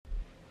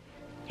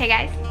Hey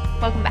guys,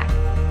 welcome back.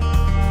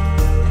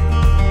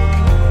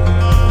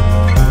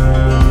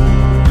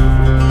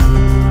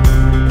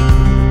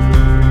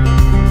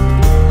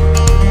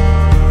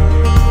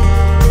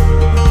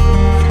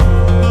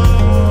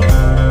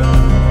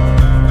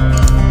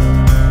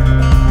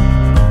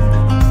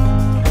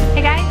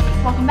 Hey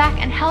guys, welcome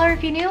back, and hello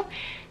if you're new.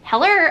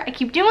 Hello, I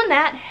keep doing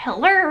that.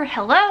 Hello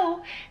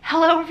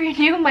if you're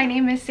new. My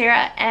name is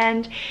Sarah,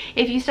 and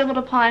if you stumbled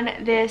upon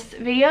this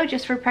video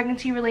just for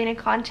pregnancy related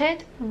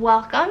content,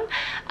 welcome.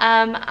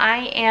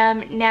 I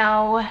am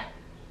now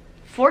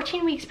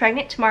 14 weeks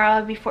pregnant. Tomorrow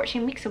I'll be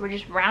 14 weeks, so we're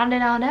just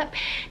rounding on up.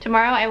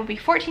 Tomorrow I will be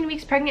 14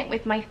 weeks pregnant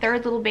with my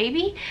third little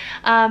baby.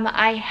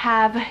 I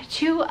have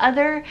two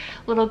other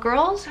little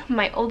girls.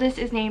 My oldest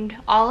is named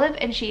Olive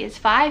and she is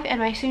 5, and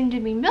my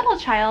soon-to-be middle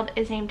child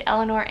is named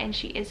Eleanor and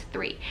she is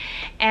 3.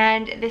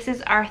 And this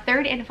is our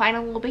third and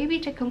final little baby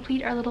to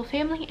complete our little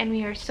family, and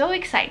we are so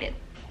excited.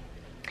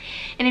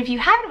 And if you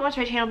haven't watched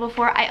my channel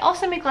before, I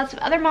also make lots of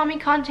other mommy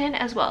content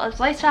as well as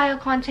lifestyle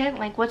content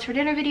like what's for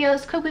dinner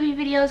videos, cook with me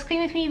videos,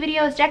 clean with me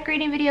videos,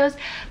 decorating videos,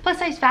 plus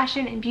size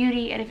fashion and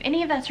beauty. And if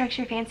any of that strikes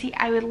your fancy,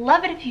 I would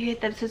love it if you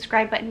hit the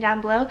subscribe button down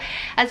below,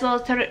 as well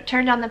as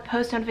turn on the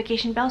post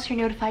notification bell so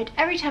you're notified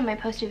every time I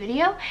post a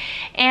video.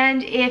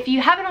 And if you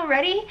haven't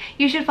already,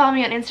 you should follow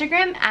me on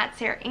Instagram at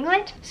Sarah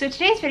England. So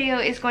today's video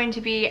is going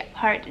to be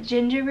part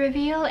gender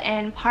reveal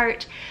and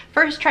part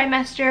first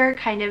trimester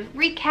kind of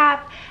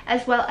recap,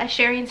 as well as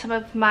sharing some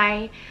of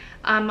my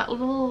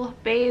little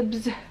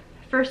babes'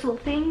 first little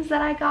things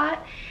that I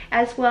got,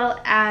 as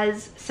well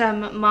as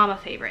some mama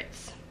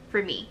favorites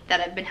for me that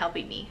have been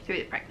helping me through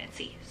the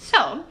pregnancy.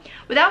 So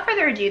without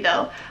further ado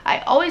though, I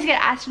always get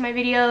asked in my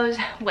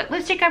videos what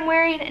lipstick I'm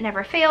wearing. It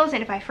never fails,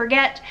 and if I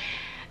forget,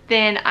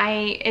 then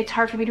it's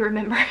hard for me to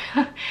remember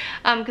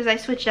because I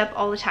switch it up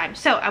all the time.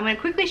 So I'm going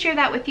to quickly share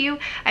that with you.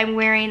 I'm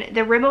wearing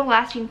the Rimmel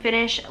Lasting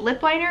Finish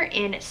lip liner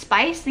in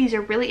Spice. These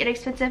are really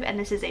inexpensive and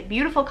this is a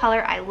beautiful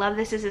color. I love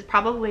this. This is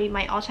probably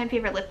my all-time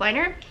favorite lip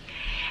liner.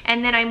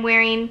 And then I'm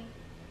wearing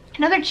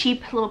another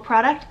cheap little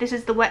product. This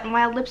is the Wet n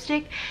Wild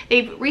lipstick.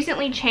 They've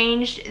recently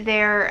changed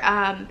their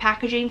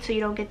packaging so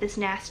you don't get this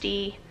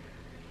nasty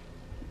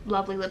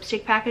lovely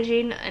lipstick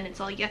packaging and it's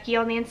all yucky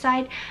on the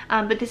inside,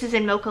 but this is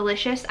in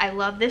Mochalicious. I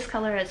love this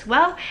color as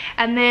well.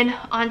 And then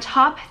on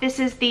top, this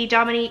is the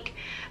Dominique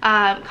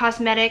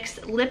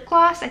Cosmetics lip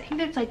gloss. I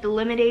think that's like the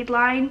Lemonade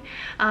line,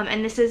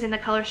 and this is in the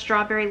color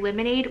Strawberry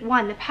Lemonade.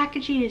 The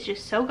packaging is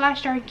just so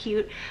gosh darn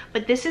cute,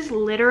 but this is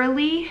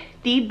literally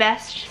the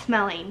best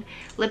smelling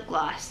lip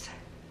gloss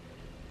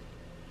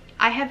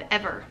I have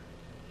ever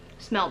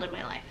smelled in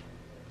my life.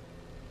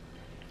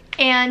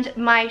 And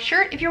my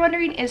shirt, if you're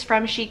wondering, is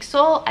from Chic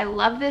Soul. I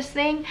love this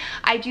thing.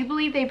 I do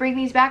believe they bring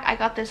these back. I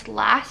got this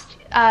last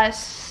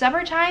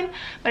summertime,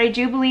 but I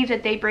do believe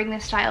that they bring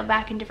this style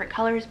back in different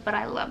colors, but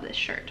I love this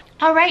shirt.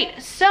 All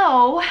right,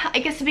 so I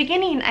guess the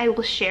beginning I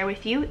will share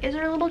with you is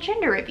our little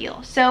gender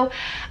reveal. So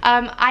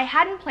I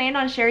hadn't planned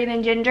on sharing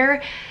the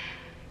gender,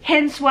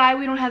 hence why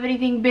we don't have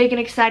anything big and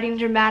exciting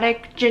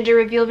dramatic gender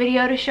reveal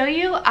video to show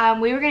you.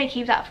 We were going to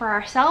keep that for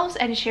ourselves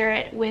and share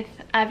it with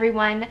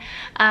everyone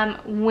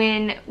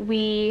when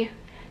we,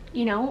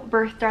 you know,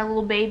 birthed our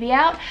little baby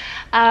out.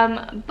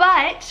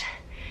 But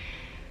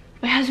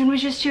my husband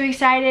was just too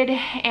excited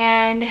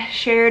and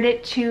shared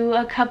it to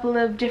a couple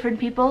of different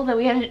people that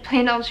we hadn't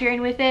planned on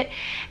sharing with it.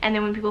 And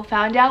then when people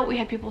found out, we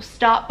had people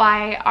stop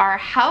by our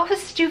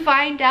house to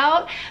find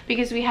out,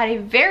 because we had a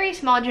very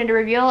small gender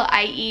reveal,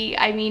 i.e.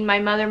 I mean my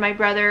mother, my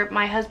brother,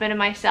 my husband, and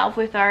myself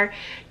with our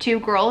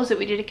two girls, that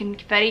we did a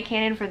confetti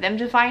cannon for them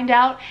to find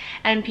out,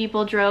 and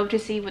people drove to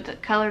see what the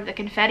color of the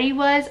confetti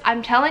was.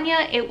 I'm telling you,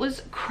 it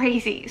was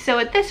crazy. So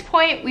at this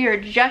point, we are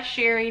just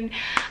sharing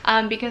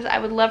because I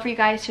would love for you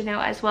guys to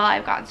know as well.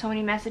 I've gotten so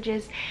many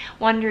messages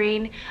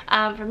wondering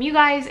from you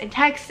guys and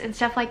texts and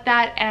stuff like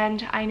that,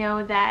 and I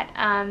know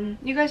that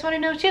you guys want to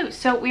know too.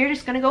 So we're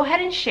just gonna go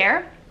ahead and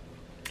share,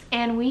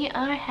 and we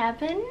are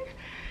having,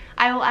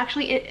 I will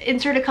actually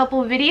insert a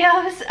couple of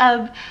videos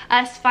of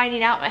us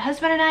finding out, my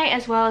husband and I,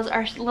 as well as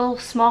our little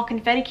small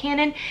confetti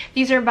cannon.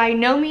 These are by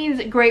no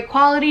means great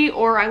quality,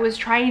 or I was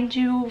trying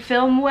to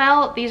film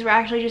well. These were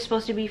actually just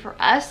supposed to be for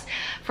us,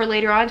 for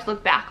later on to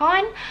look back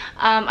on.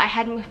 I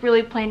hadn't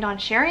really planned on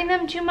sharing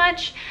them too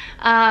much,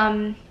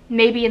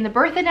 maybe in the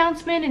birth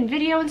announcement and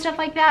video and stuff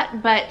like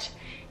that, but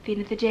at the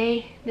end of the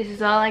day, this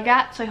is all I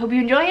got. So I hope you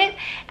enjoy it,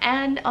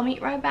 and I'll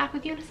meet right back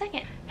with you in a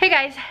second. Hey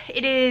guys,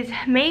 it is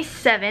May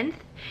 7th.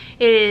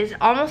 It is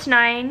almost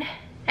 9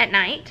 at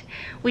night.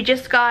 We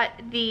just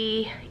got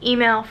the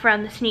email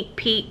from the sneak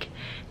peek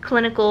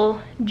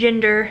clinical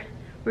gender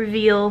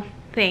reveal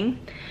thing.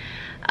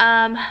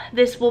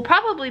 This will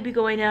probably be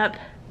going up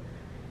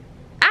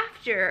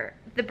after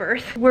the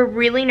birth. We're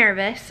really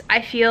nervous.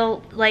 I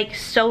feel like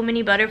so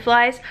many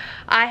butterflies.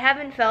 I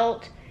haven't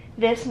felt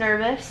this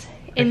nervous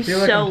in so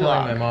long. I feel like I'm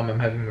telling my mom I'm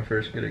having my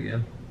first kid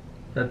again.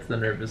 That's the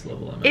nervous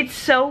level I'm at. It's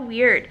so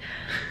weird.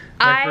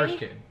 My first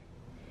kid.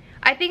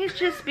 I think it's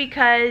just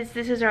because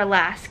this is our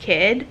last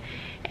kid,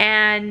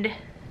 and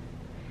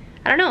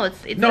I don't know,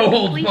 it's no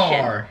holds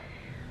bar.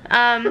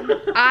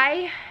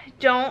 I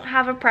don't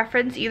have a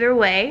preference either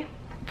way.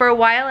 For a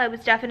while I was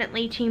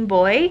definitely team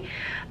boy,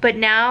 but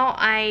now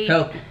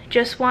I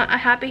just want a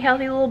happy,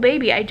 healthy little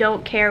baby. I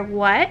don't care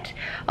what.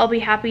 I'll be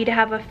happy to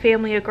have a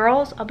family of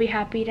girls. I'll be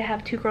happy to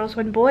have 2 girls,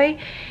 1 boy.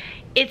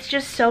 It's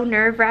just so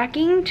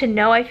nerve-wracking to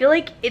know. I feel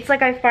like it's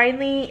like I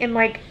finally am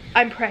like,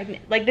 I'm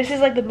pregnant. Like this is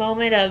like the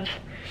moment of,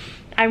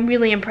 I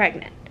really am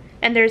pregnant.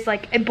 And there's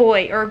like a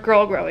boy or a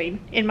girl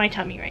growing in my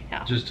tummy right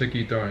now. Just took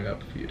you throwing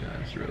up a few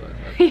times to realize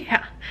that.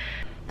 Yeah.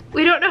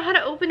 We don't know how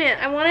to open it.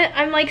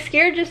 I'm like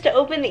scared just to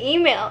open the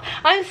email.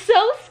 I'm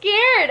so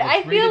scared.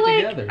 I feel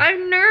like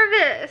I'm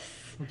nervous.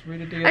 Let's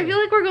read it together. I feel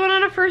like we're going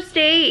on a first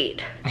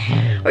date.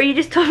 Or you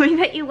just told me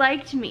that you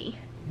liked me.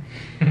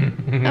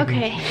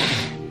 Okay.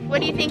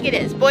 What do you think it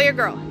is? Boy or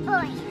girl?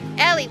 Boy.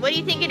 Ellie, what do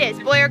you think it is?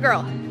 Boy or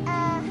girl?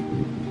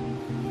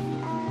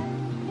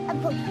 A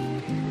boy.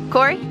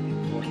 Corey?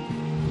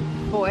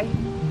 Boy.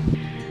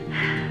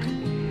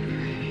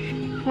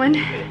 1,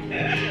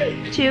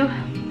 2,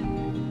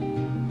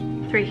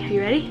 3. Are you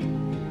ready?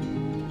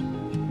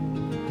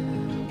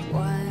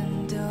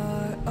 One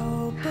door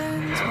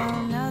opens,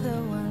 another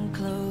one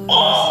closes.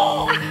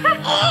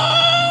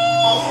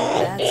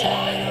 That's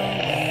how it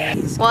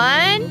always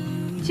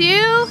 1,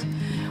 2,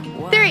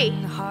 3.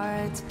 One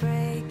heart's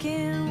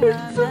breaking,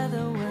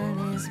 another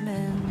one is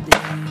mending.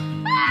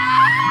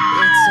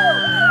 It's all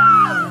in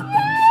the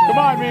Come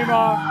on,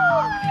 Mima.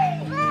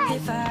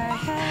 If I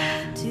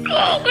had to,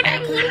 Oh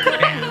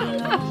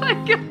my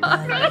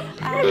god.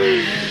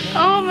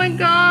 Oh my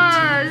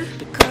gosh.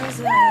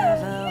 because I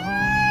have a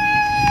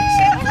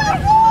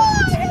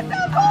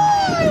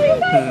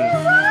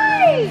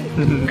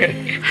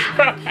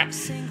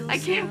I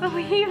can't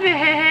believe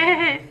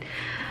it.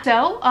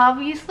 So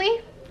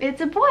obviously it's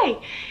a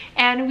boy,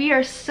 and we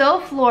are so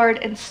floored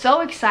and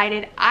so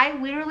excited. I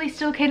literally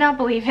still cannot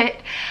believe it.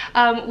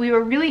 We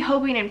were really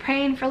hoping and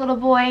praying for a little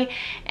boy,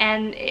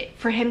 and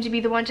for him to be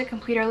the one to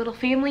complete our little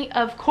family.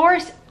 Of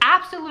course,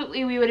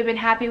 absolutely we would have been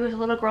happy with a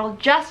little girl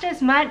just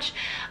as much.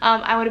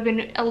 I would have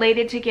been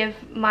elated to give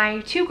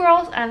my 2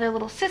 girls another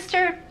little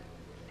sister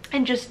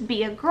and just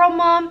be a girl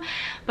mom,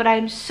 but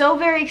I'm so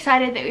very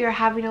excited that we are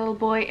having a little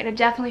boy, and it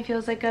definitely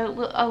feels like a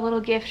little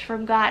gift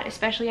from God,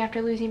 especially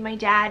after losing my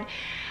dad,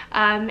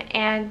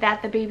 and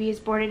that the baby is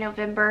born in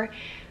November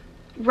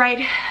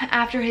right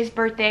after his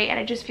birthday, and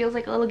it just feels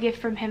like a little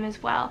gift from him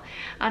as well.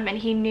 And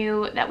he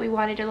knew that we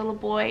wanted a little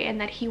boy and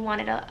that he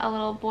wanted a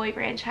little boy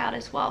grandchild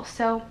as well.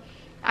 So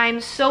I'm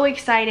so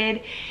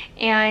excited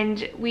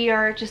and we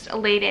are just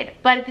elated,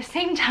 but at the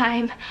same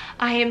time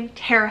I am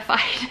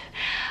terrified.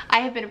 I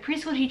have been a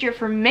preschool teacher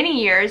for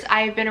many years.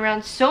 I have been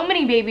around so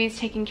many babies,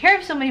 taking care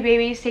of so many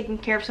babies, taking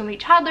care of so many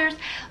toddlers,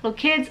 little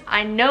kids.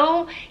 I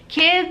know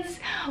kids,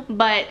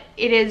 but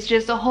it is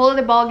just a whole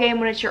other ball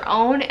game when it's your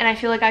own, and I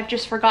feel like I've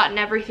just forgotten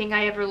everything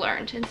I ever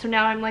learned. And so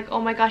now I'm like,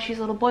 oh my gosh, he's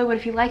a little boy. What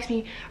if he likes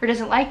me or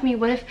doesn't like me?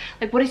 What if,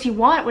 like, what does he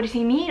want? What does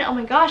he need? Oh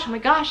my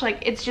gosh,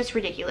 like, it's just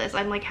ridiculous.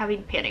 I'm like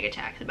having panic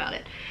attacks about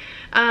it.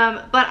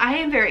 But I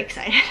am very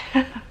excited.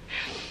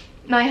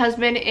 My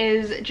husband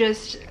is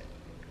just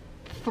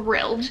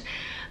thrilled,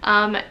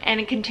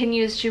 and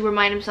continues to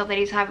remind himself that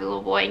he's having a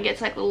little boy and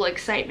gets like little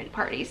excitement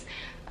parties.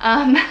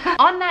 On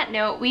that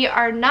note, we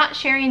are not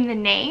sharing the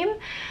name.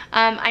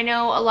 I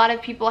know a lot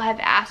of people have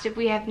asked if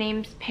we have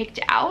names picked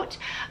out.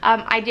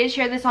 I did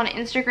share this on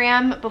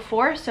Instagram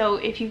before, so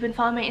if you've been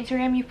following my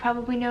Instagram, you've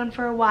probably known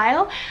for a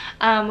while,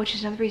 which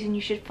is another reason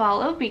you should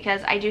follow,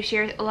 because I do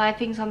share a lot of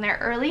things on there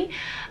early.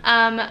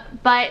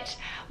 But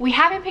we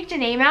haven't picked a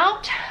name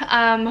out.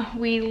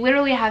 We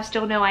literally have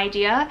still no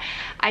idea.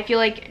 I feel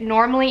like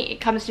normally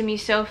it comes to me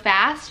so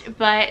fast,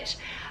 but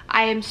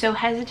I am so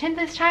hesitant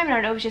this time. I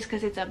don't know if it's just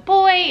because it's a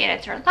boy and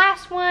it's our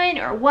last one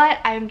or what.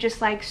 I'm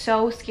just like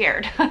so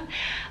scared.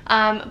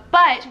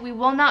 But we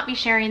will not be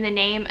sharing the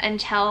name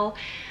until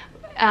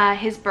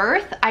his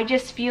birth. I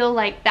just feel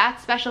like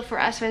that's special for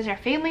us as our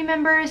family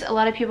members. A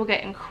lot of people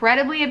get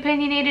incredibly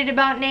opinionated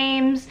about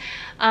names,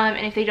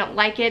 and if they don't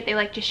like it, they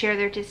like to share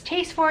their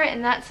distaste for it,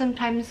 and that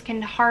sometimes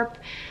can harp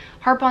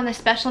on the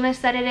specialness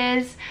that it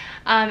is,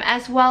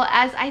 as well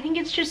as I think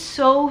it's just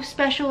so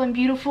special and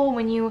beautiful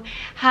when you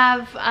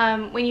have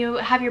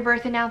your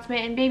birth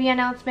announcement and baby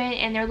announcement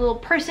and their little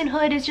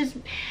personhood is just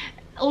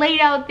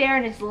laid out there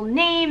and his little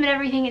name and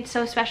everything. It's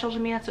so special to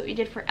me. That's what we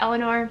did for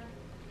Eleanor,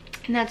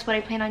 and that's what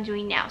I plan on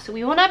doing now. So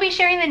we will not be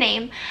sharing the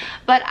name,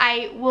 but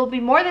I will be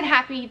more than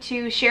happy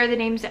to share the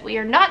names that we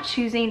are not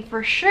choosing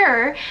for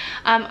sure.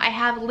 I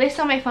have lists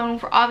on my phone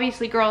for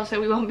obviously girls that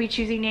we won't be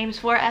choosing names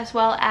for, as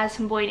well as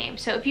some boy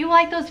names. So if you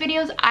like those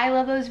videos, I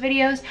love those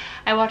videos.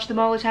 I watch them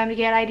all the time to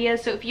get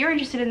ideas. So if you're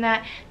interested in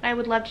that, I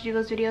would love to do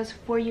those videos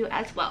for you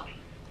as well.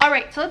 All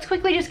right, so let's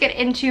quickly just get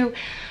into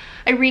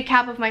a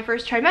recap of my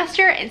first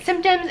trimester and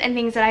symptoms and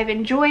things that I've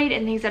enjoyed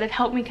and things that have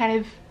helped me kind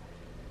of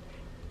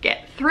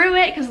get through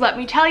it, because let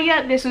me tell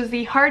you, this was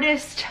the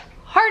hardest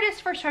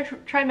hardest first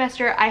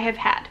trimester I have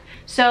had.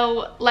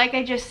 So like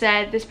I just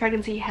said, this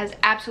pregnancy has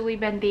absolutely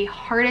been the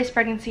hardest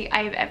pregnancy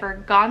I have ever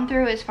gone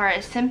through as far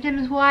as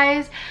symptoms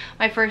wise.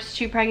 My first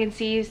 2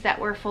 pregnancies that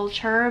were full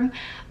term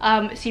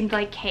seemed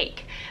like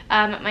cake.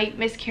 My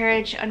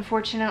miscarriage,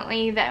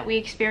 unfortunately, that we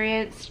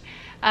experienced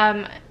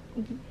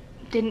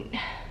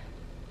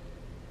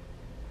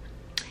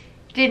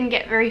didn't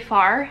get very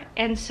far,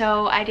 and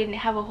so I didn't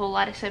have a whole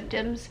lot of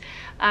symptoms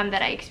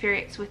that I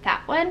experienced with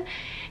that one.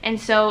 And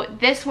so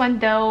this one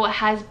though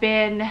has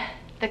been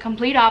the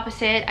complete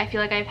opposite. I feel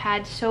like I've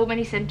had so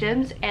many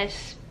symptoms,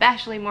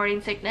 especially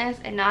morning sickness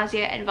and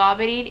nausea and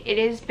vomiting. It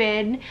has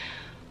been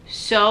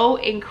so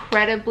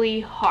incredibly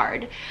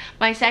hard.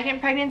 My second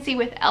pregnancy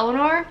with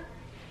Eleanor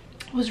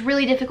was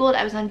really difficult.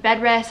 I was on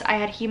bed rest, I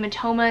had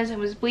hematomas, I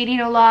was bleeding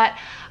a lot,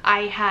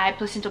 I had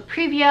placental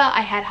previa,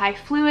 I had high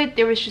fluid.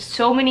 There was just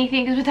so many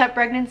things with that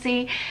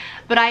pregnancy,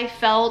 but I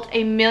felt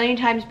a million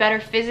times better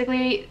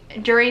physically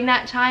during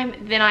that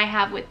time than I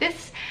have with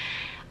this.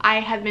 I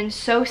have been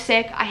so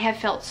sick, I have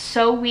felt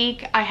so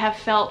weak, I have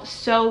felt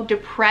so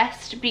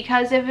depressed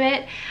because of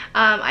it.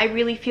 I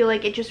really feel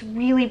like it just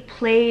really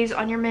plays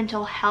on your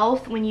mental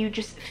health when you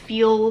just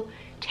feel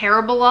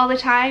terrible all the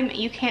time.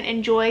 You can't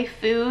enjoy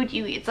food.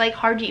 It's like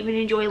hard to even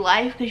enjoy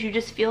life because you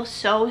just feel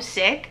so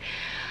sick.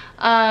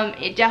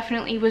 It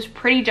definitely was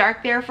pretty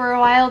dark there for a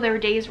while. There were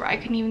days where I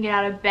couldn't even get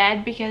out of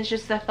bed because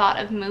just the thought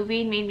of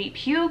moving made me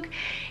puke.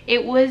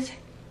 It was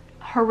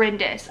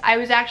horrendous. I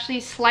was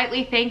actually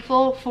slightly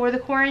thankful for the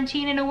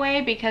quarantine in a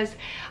way, because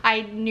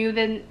I knew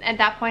that at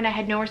that point I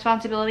had no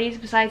responsibilities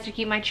besides to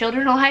keep my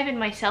children alive and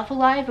myself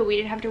alive, but we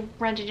didn't have to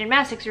run to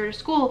gymnastics or to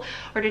school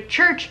or to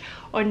church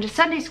or into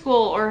Sunday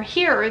school or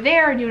here or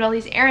there and doing all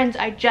these errands.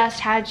 I just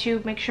had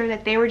to make sure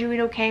that they were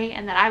doing okay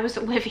and that I was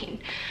living.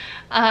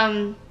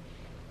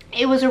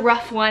 It was a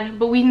rough one,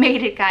 but we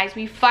made it, guys.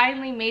 We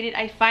finally made it.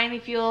 I finally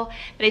feel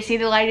that I see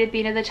the light at the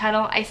end of the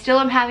tunnel. I still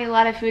am having a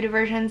lot of food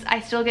aversions. I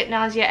still get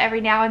nausea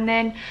every now and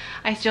then.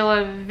 I still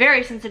am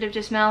very sensitive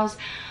to smells,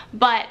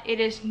 but it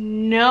is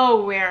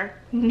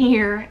nowhere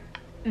near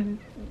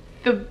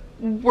the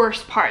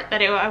worst part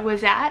that I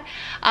was at.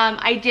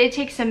 I did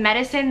take some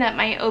medicine that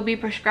my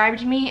OB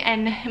prescribed me,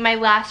 and in my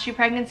last 2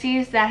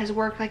 pregnancies, that has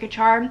worked like a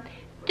charm.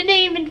 Didn't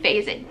even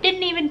phase it,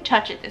 didn't even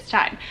touch it this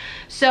time.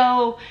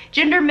 So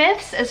gender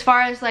myths as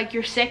far as like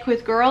you're sick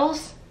with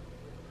girls,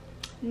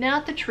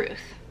 not the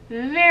truth.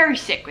 Very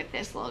sick with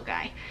this little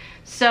guy.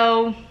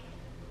 So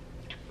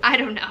I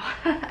don't know.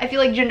 I feel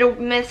like gender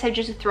myths have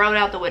just thrown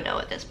out the window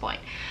at this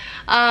point.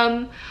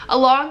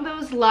 Along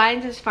those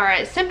lines, as far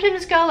as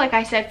symptoms go, like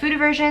I said, food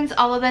aversions,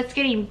 all of that's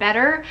getting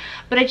better,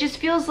 but it just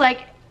feels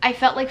like I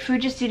felt like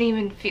food just didn't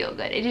even feel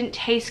good. It didn't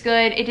taste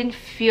good. It didn't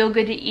feel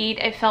good to eat.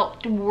 I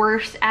felt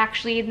worse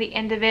actually in the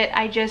end of it.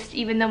 I just,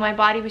 even though my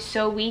body was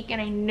so weak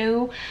and I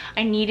knew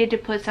I needed to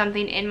put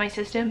something in my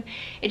system,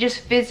 it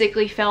just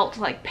physically felt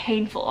like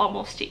painful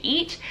almost to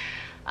eat.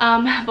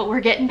 But we're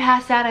getting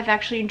past that. I've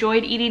actually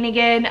enjoyed eating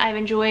again. I've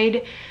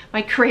enjoyed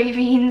my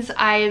cravings.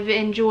 I've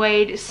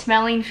enjoyed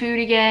smelling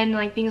food again.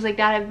 Like things like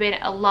that have been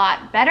a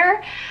lot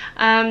better.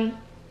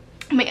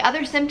 My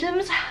other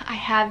symptoms, I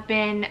have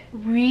been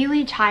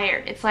really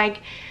tired. It's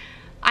like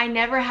I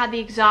never had the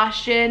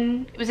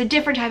exhaustion. It was a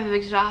different type of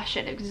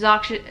exhaustion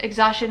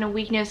and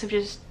weakness of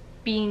just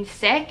being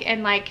sick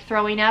and like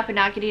throwing up and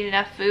not getting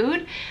enough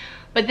food.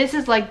 But this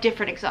is like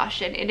different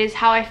exhaustion. It is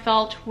how I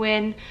felt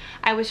when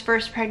I was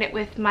first pregnant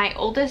with my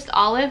oldest,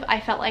 Olive.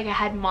 I felt like I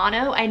had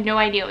mono. I had no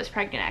idea I was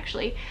pregnant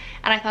actually,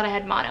 and I thought I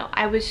had mono.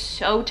 I was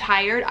so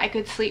tired. I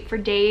could sleep for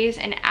days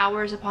and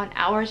hours upon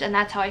hours, and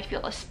that's how I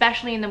feel,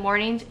 especially in the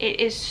mornings.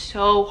 It is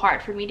so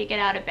hard for me to get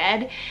out of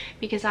bed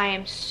because I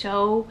am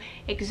so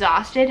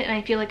exhausted and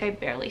I feel like I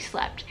barely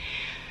slept.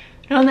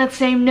 And on that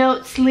same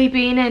note,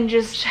 sleeping and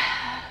just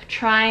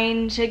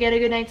trying to get a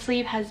good night's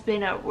sleep has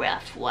been a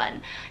rough one.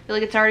 I feel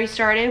like it's already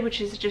started, which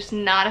is just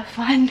not a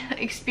fun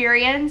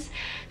experience.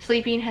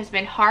 Sleeping has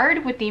been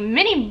hard with the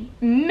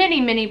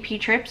many pee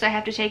trips I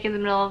have to take in the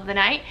middle of the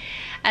night,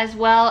 as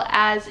well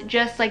as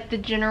just like the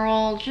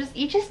general,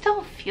 you just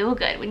don't feel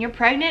good. When you're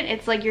pregnant,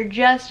 it's like you're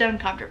just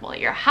uncomfortable.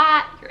 You're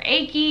hot, you're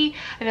achy.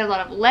 I've had a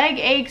lot of leg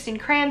aches and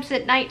cramps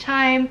at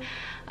nighttime.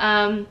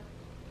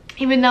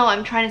 Even though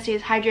I'm trying to stay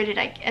as hydrated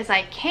as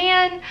I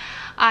can,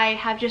 I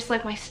have just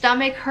like my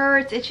stomach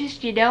hurts. It's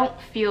just, you don't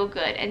feel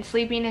good. And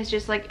sleeping is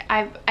just like,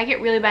 I get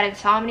really bad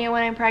insomnia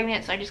when I'm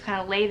pregnant, so I just kind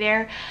of lay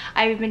there.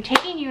 I've been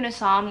taking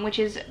Unisom, which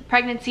is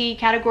pregnancy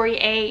category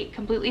A,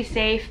 completely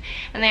safe,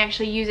 and they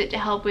actually use it to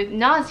help with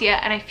nausea,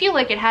 and I feel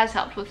like it has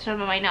helped with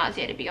some of my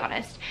nausea, to be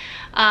honest.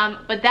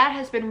 But that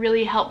has been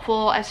really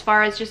helpful as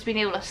far as just being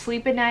able to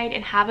sleep at night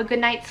and have a good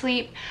night's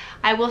sleep.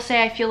 I will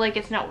say I feel like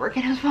it's not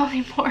working as well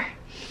anymore.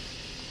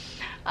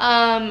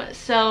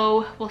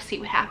 So we'll see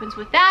what happens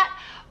with that,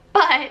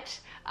 but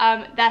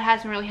that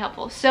has been really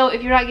helpful. So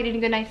if you're not getting a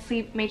good night's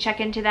sleep, you may check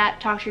into that,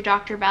 talk to your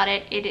doctor about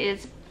it. It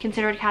is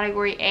considered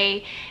category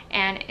A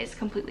and is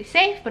completely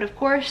safe, but of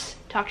course,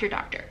 talk to your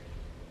doctor.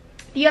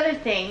 The other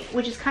thing,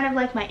 which is kind of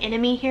like my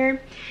enemy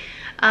here,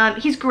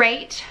 he's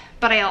great,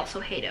 but I also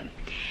hate him.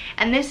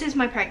 And this is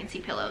my pregnancy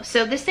pillow.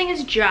 So this thing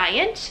is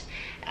giant.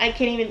 I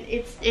can't even,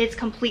 it's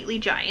completely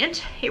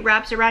giant. It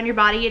wraps around your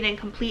body in a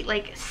complete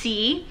like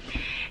C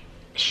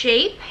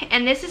shape.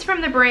 And this is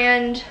from the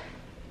brand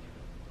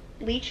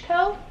Leech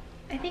Co,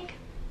 I think.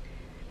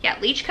 Yeah,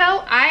 Leech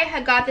Co. I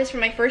had got this for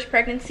my first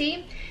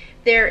pregnancy.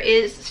 There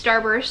is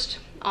Starburst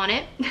on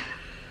it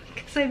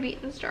because I've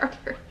eaten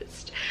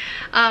Starburst.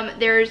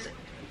 There's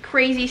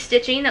crazy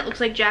stitching that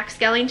looks like Jack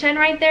Skellington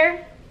right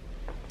there.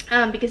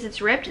 Because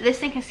it's ripped. This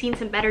thing has seen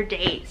some better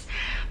days,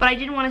 but I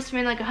didn't want to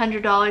spend like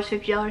 $100,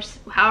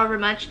 $50, however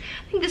much.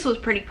 I think this was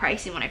pretty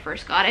pricey when I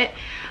first got it,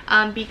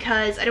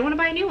 because I don't want to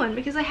buy a new one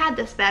because I had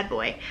this bad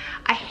boy.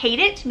 I hate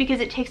it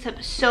because it takes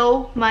up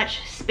so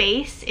much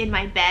space in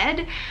my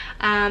bed,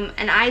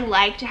 and I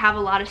like to have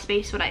a lot of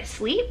space when I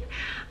sleep,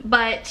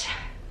 but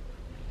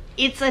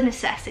it's a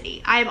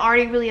necessity. I'm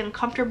already really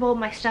uncomfortable.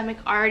 My stomach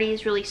already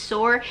is really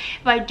sore.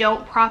 If I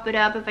don't prop it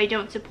up, if I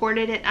don't support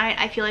it at night,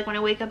 I feel like when I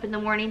wake up in the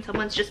morning,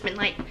 someone's just been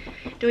like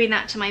doing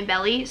that to my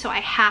belly. So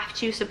I have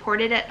to support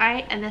it at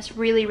night, and this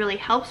really, really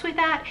helps with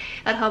that.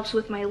 That helps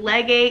with my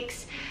leg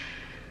aches.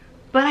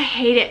 But I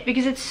hate it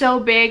because it's so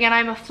big, and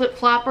I'm a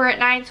flip-flopper at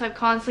night, so I'm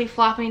constantly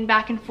flopping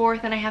back and forth,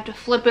 and I have to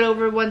flip it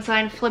over one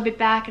side and flip it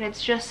back, and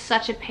it's just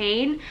such a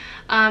pain.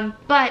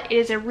 But it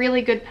is a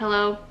really good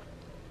pillow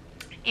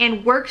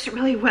and works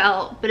really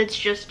well, but it's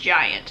just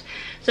giant.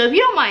 So if you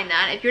don't mind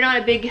that, if you're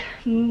not a big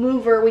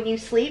mover when you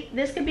sleep,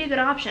 this could be a good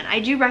option. I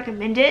do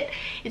recommend it.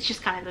 It's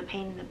just kind of a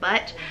pain in the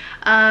butt.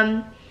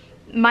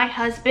 My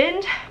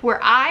husband, where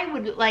I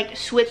would like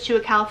switch to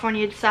a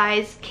California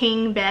size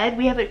king bed,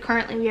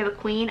 currently we have a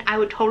queen. I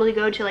would totally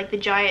go to like the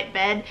giant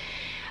bed,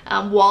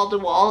 wall to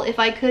wall if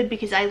I could,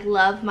 because I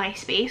love my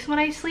space when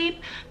I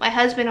sleep. My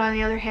husband, on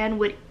the other hand,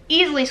 would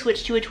easily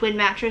switch to a twin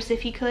mattress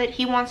if he could.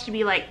 He wants to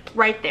be like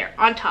right there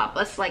on top,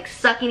 us like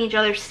sucking each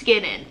other's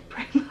skin in,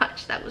 pretty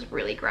much. That was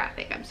really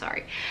graphic, I'm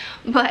sorry.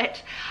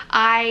 But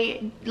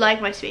I like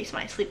my space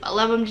when I sleep. I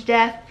love him to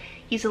death.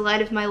 He's the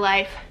light of my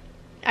life.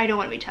 I don't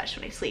want to be touched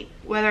when I sleep.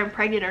 Whether I'm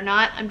pregnant or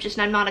not,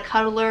 I'm not a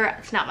cuddler.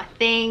 It's not my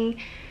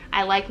thing.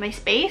 I like my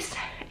space.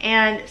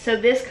 And so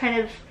this kind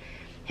of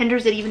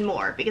hinders it even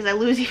more because I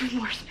lose even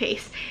more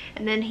space.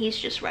 And then he's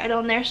just right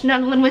on there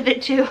snuggling with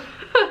it too.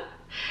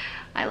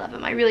 I love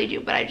him, I really do,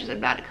 but I'm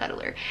not a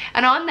cuddler.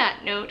 And on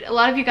that note, a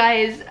lot of you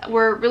guys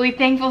were really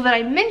thankful that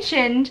I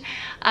mentioned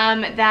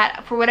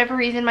that for whatever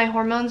reason my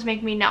hormones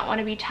make me not want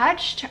to be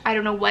touched. I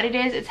don't know what it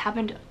is. It's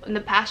happened in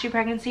the past 2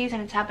 pregnancies,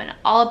 and it's happened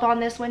all up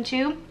on this one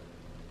too.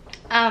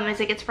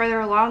 As it gets further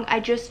along,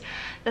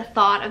 the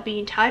thought of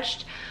being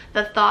touched,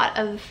 the thought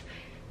of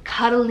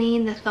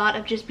cuddling, the thought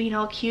of just being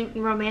all cute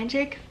and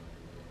romantic,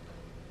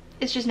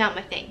 it's just not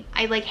my thing.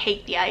 I like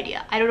hate the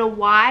idea. I don't know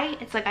why.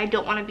 It's like I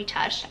don't want to be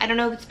touched. I don't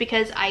know if it's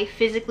because I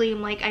physically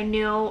am like, I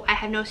know I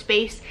have no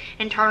space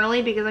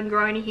internally because I'm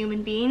growing a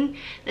human being.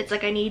 It's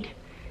like I need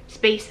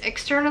space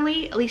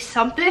externally, at least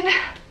something.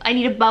 I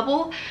need a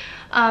bubble.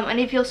 And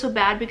I feel so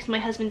bad because my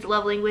husband's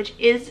love language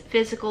is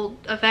physical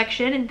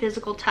affection and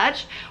physical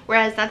touch,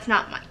 whereas that's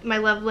not my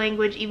love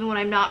language. Even when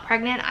I'm not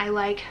pregnant, I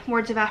like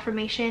words of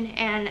affirmation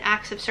and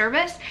acts of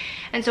service.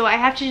 And so I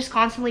have to just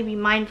constantly be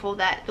mindful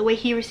that the way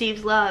he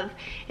receives love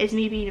is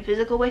me being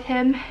physical with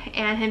him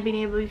and him being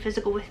able to be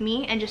physical with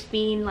me, and just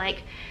being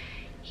like,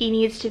 he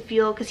needs to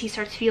feel, because he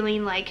starts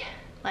feeling like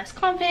less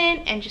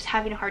confident and just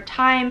having a hard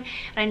time.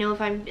 And I know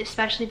if I'm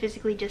especially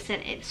physically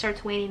distant, it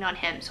starts waning on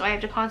him. So I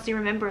have to constantly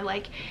remember,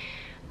 like,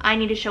 I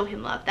need to show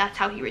him love. That's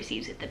how he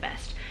receives it the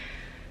best.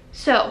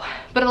 So,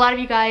 but a lot of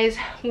you guys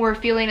were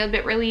feeling a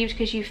bit relieved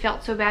because you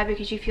felt so bad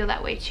because you feel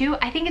that way too.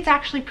 I think it's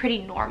actually pretty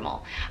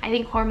normal. I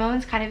think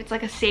hormones kind of, it's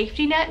like a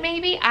safety net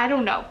maybe. I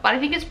don't know, but I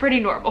think it's pretty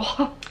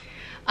normal.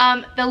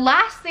 The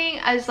last thing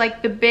is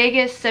like the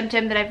biggest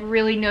symptom that I've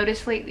really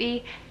noticed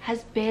lately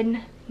has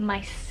been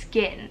my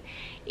skin.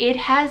 It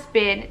has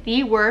been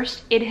the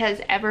worst it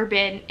has ever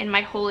been in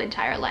my whole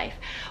entire life.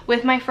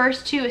 With my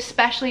first 2,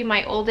 especially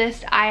my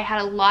oldest, I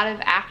had a lot of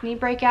acne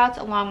breakouts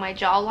along my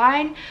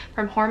jawline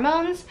from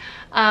hormones.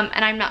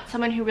 And I'm not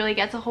someone who really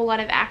gets a whole lot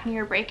of acne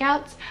or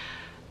breakouts.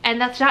 And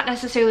that's not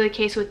necessarily the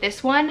case with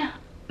this one.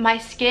 My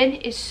skin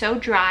is so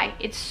dry,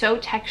 it's so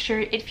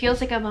textured, it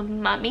feels like I'm a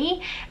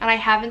mummy, and I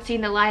haven't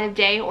seen the light of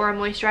day or a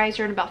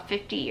moisturizer in about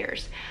 50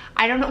 years.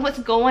 I don't know what's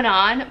going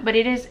on, but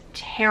it is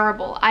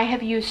terrible. I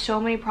have used so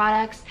many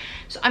products.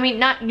 So, I mean,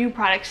 not new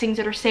products, things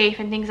that are safe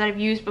and things that I've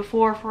used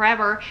before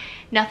forever.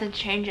 Nothing's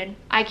changing.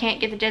 I can't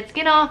get the dead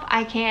skin off.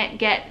 I can't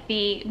get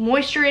the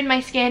moisture in my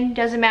skin.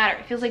 Doesn't matter.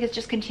 It feels like it's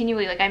just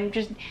continually, like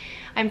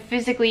I'm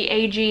physically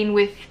aging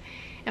with,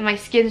 and my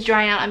skin's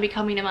drying out. I'm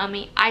becoming a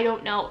mummy. I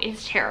don't know.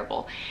 It's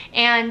terrible.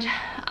 And when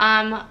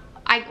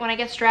I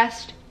get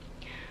stressed,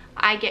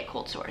 I get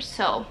cold sores.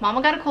 So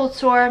mama got a cold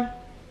sore.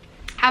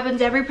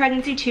 Happens every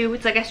pregnancy too.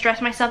 It's like I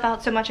stress myself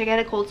out so much I get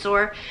a cold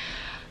sore.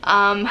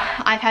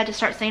 I've had to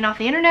start staying off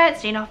the internet,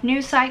 staying off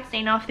news sites,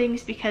 staying off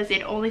things because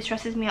it only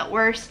stresses me out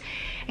worse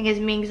and gives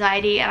me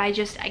anxiety, and I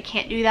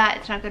can't do that.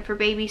 It's not good for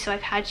baby, so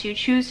I've had to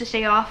choose to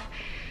stay off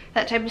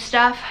that type of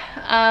stuff.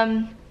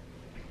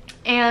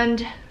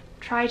 And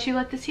try to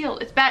let this heal.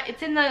 It's bad.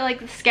 It's in the like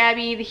the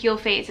scabby, the heal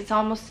phase. It's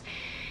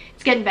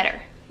getting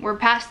better. We're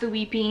past the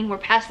weeping, we're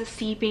past the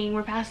seeping,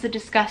 we're past the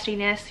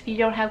disgustingness. If you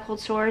don't have cold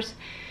sores,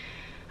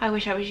 I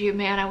wish I was you,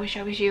 man. I wish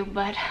I was you,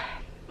 but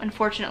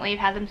unfortunately I've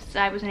had them since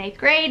I was in 8th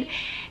grade,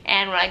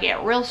 and when I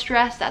get real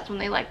stressed, that's when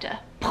they like to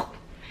poof.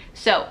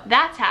 So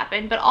that's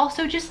happened, but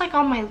also just like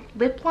on my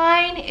lip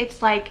line,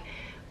 it's like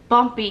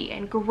bumpy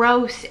and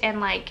gross and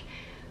like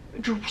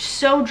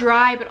so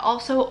dry, but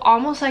also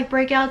almost like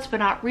breakouts, but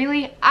not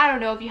really. I don't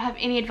know. If you have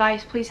any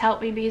advice, please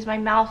help me, because my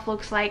mouth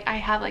looks like I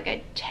have like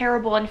a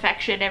terrible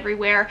infection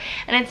everywhere,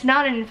 and it's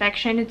not an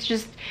infection, it's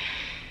just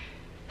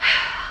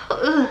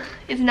ugh,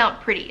 it's not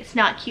pretty, it's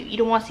not cute. You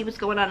don't want to see what's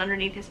going on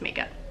underneath this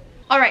makeup.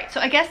 Alright, so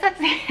I guess that's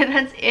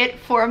it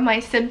for my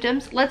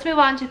symptoms. Let's move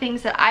on to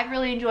things that I've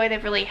really enjoyed,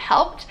 that really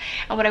helped,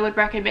 and what I would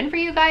recommend for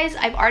you guys.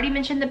 I've already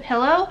mentioned the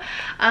pillow.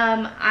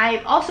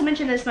 I've also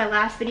mentioned this in my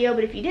last video,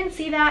 but if you didn't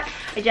see that,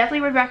 I definitely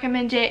would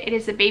recommend it. It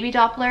is the baby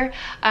Doppler.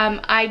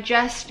 I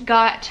just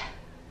got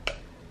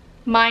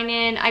mine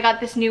in. I got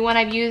this new one.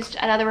 I've used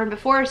another one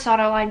before,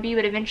 Sauna Line B,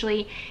 but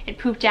eventually it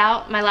pooped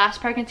out my last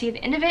pregnancy at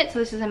the end of it, so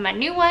this is in my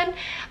new one.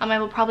 I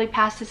will probably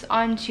pass this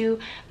on to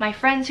my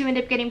friends who end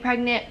up getting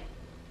pregnant.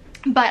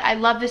 But I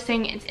love this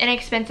thing. It's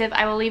inexpensive.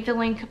 I will leave the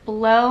link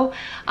below.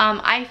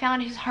 I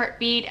found his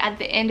heartbeat at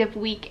the end of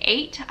week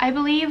 8, I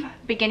believe,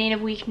 beginning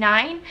of week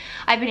 9.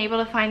 I've been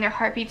able to find their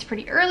heartbeats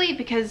pretty early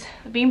because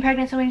of being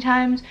pregnant so many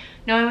times,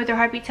 knowing what their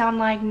heartbeats sound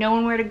like,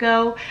 knowing where to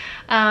go.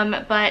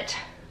 But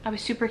I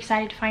was super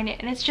excited to find it,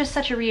 and it's just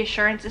such a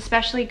reassurance,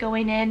 especially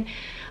going in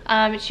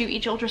to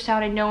each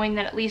ultrasound and knowing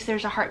that at least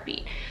there's a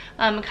heartbeat.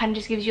 It kind of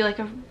just gives you like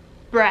a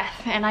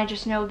breath, and I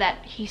just know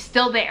that he's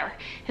still there.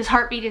 His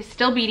heartbeat is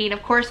still beating.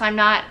 Of course, I'm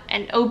not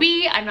an OB,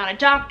 I'm not a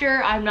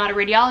doctor, I'm not a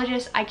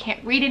radiologist. I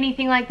can't read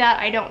anything like that.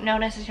 I don't know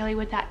necessarily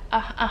with that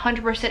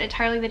 100%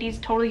 entirely that he's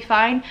totally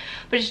fine,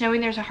 but just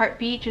knowing there's a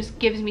heartbeat just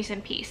gives me some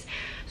peace.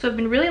 So I've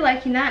been really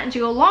liking that, and to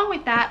go along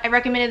with that, I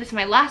recommended this in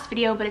my last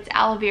video, but it's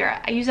aloe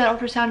vera. I use that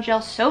ultrasound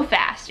gel so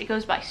fast. It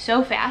goes by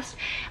so fast.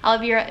 Aloe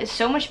vera is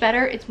so much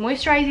better. It's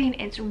moisturizing,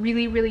 and it's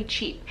really, really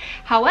cheap.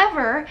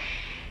 However,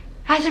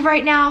 as of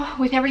right now,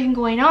 with everything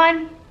going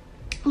on,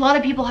 a lot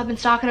of people have been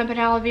stocking up on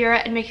aloe vera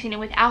and mixing it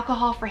with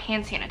alcohol for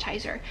hand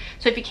sanitizer.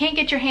 So if you can't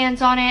get your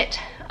hands on it,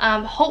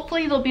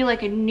 hopefully there'll be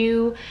like a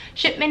new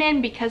shipment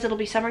in, because it'll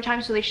be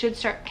summertime, so they should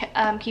start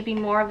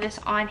keeping more of this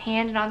on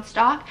hand and on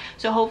stock.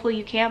 So hopefully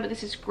you can, but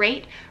this is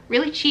great,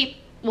 really cheap,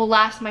 will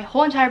last my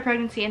whole entire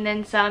pregnancy and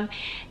then some,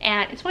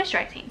 and it's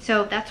moisturizing.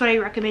 So that's what I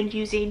recommend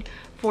using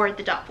for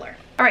the Doppler.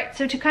 Alright,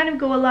 so to kind of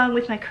go along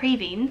with my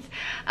cravings,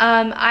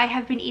 I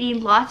have been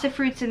eating lots of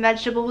fruits and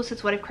vegetables.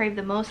 That's what I've craved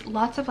the most.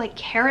 Lots of like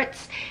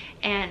carrots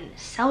and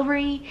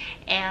celery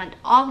and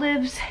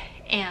olives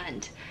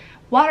and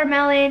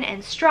watermelon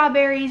and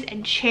strawberries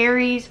and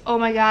cherries. Oh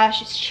my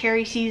gosh, it's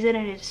cherry season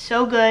and it's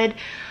so good.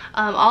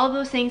 All of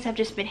those things have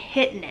just been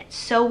hitting it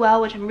so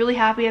well, which I'm really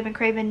happy. I've been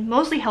craving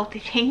mostly healthy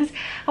things.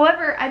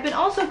 However, I've been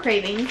also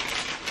craving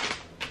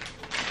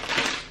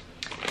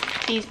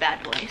these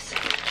bad boys.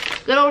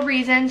 Good old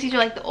Reasons. These are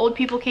like the old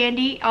people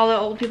candy, although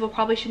old people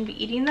probably shouldn't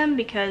be eating them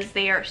because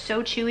they are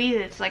so chewy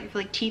that it's like, I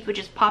feel like teeth would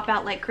just pop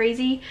out like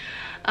crazy,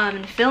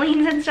 and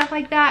fillings and stuff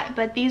like that.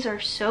 But these are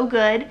so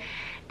good.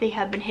 They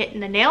have been hitting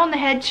the nail on the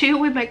head too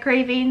with my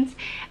cravings,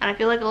 and I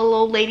feel like a little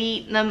old lady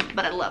eating them,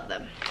 but I love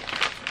them.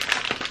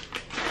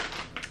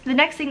 The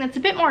next thing that's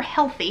a bit more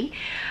healthy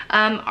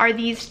are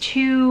these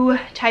 2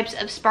 types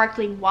of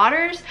sparkling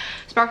waters.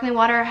 Sparkling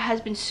water has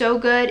been so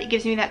good. It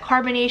gives me that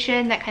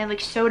carbonation, that kind of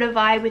like soda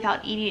vibe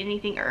without eating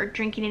anything or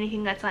drinking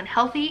anything that's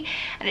unhealthy.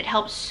 And it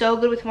helps so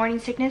good with morning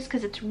sickness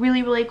because it's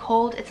really, really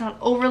cold. It's not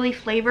overly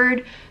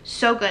flavored.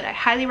 So good. I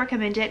highly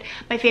recommend it.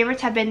 My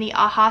favorites have been the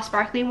AHA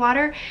sparkling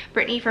water.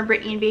 Brittany from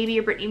Brittany and Baby,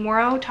 or Brittany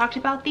Morrow, talked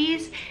about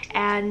these,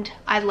 and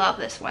I love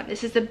this one.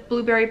 This is the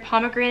blueberry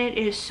pomegranate.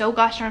 It is so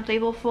gosh darn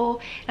flavorful.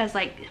 It has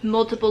like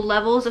multiple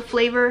levels of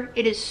flavor.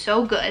 It is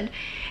so good.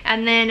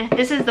 And then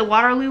this is the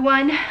Waterloo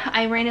one.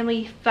 I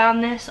randomly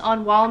found this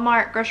on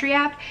Walmart grocery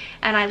app,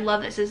 and I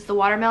love this. This is the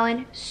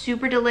watermelon.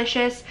 Super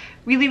delicious.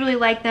 Really, really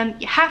like them.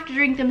 You have to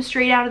drink them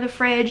straight out of the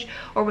fridge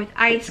or with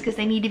ice because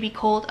they need to be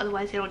cold,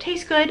 otherwise they don't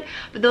taste good.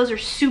 But those are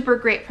super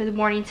great for the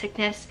morning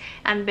sickness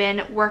and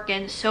been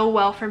working so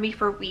well for me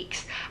for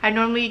weeks. I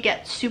normally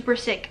get super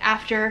sick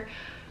after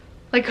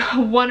like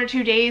 1 or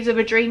 2 days of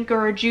a drink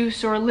or a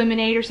juice or a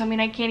lemonade or something.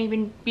 I can't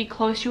even be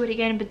close to it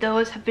again, but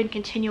those have been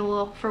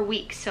continual for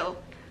weeks, so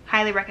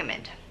highly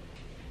recommend.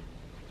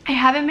 I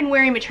haven't been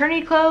wearing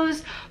maternity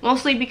clothes,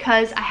 mostly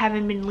because I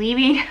haven't been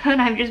leaving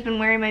and I've just been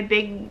wearing my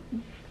big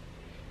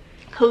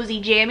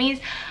cozy jammies.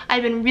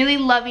 I've been really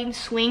loving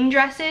swing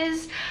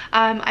dresses.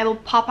 I will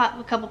pop up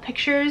a couple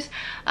pictures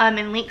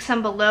and link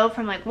some below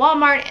from like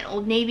Walmart and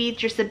Old Navy,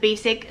 just the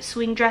basic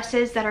swing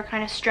dresses that are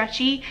kind of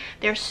stretchy.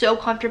 They're so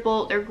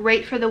comfortable. They're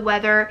great for the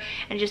weather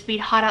and just being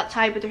hot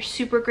outside, but they're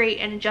super great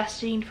and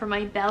adjusting for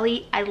my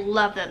belly. I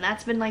love them.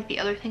 That's been like the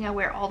other thing I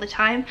wear all the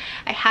time.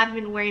 I haven't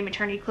been wearing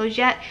maternity clothes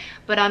yet,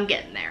 but I'm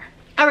getting there.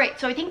 All right,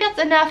 so I think that's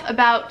enough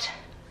about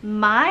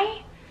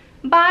my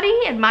body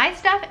and my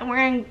stuff, and we're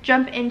gonna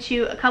jump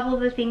into a couple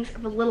of the things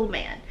of a little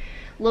man,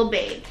 little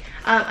babe.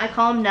 I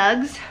call him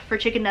Nugs for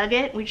chicken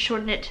nugget. We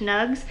shorten it to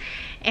Nugs,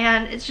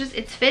 and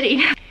it's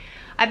fitting.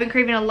 I've been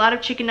craving a lot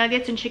of chicken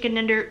nuggets and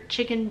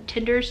chicken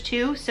tenders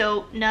too,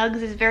 so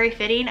Nugs is very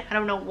fitting. I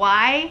don't know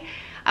why.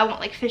 I want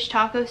like fish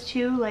tacos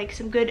too, like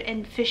some good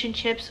and fish and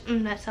chips.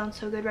 That sounds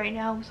so good right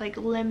now. It's like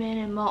lemon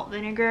and malt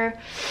vinegar.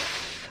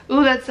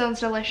 Ooh, that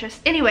sounds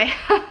delicious. Anyway,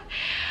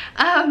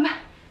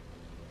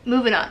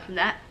 moving on from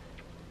that.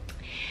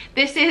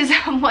 This is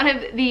one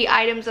of the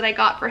items that I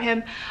got for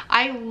him.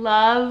 I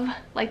love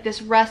like this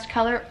rust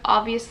color,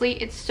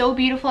 obviously. It's so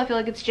beautiful. I feel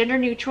like it's gender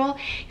neutral.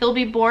 He'll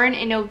be born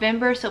in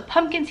November, so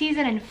pumpkin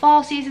season and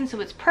fall season, so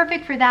it's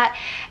perfect for that,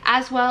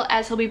 as well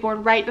as he'll be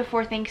born right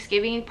before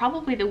Thanksgiving,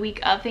 probably the week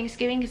of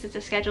Thanksgiving because it's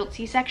a scheduled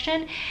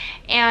C-section.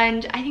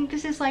 And I think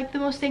this is like the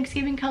most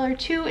Thanksgiving color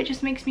too. It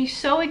just makes me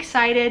so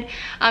excited.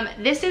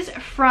 This is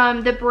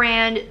from the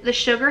brand The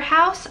Sugar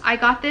House. I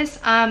got this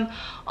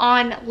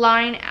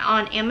online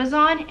on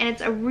Amazon, and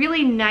it's a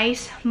really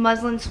nice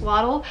muslin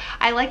swaddle.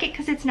 I like it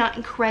because it's not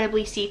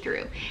incredibly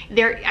see-through.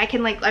 I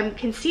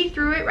can see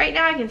through it right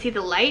now. I can see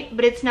the light,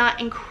 but it's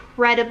not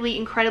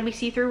incredibly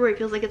see-through where it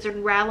feels like it's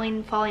unraveling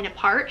and falling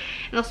apart.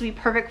 And this will be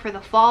perfect for the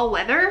fall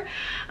weather.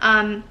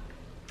 I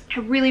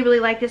really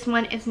like this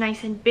one. It's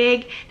nice and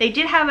big. They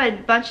did have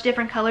a bunch of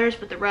different colors,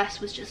 but the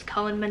rest was just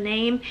calling my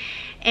name,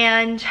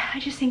 and I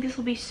just think this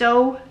will be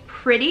so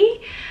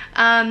pretty.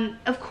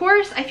 Of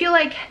course, I feel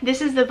like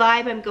this is the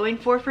vibe I'm going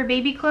for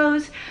baby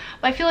clothes,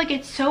 but I feel like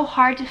it's so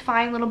hard to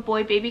find little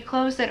boy baby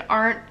clothes that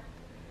aren't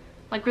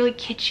like really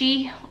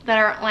kitschy, that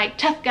aren't like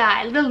tough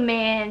guy, little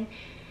man,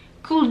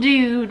 cool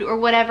dude, or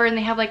whatever, and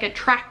they have like a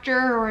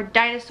tractor or a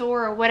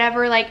dinosaur or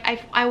whatever. Like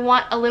I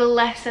want a little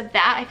less of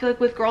that. I feel like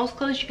with girls'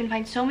 clothes you can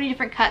find so many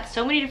different cuts,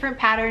 so many different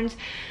patterns,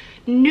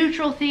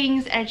 neutral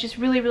things, and it's just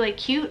really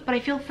cute. But I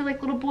feel for like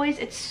little boys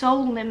it's so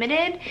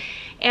limited,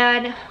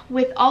 and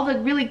with all the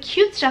really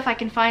cute stuff I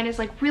can find is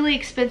like really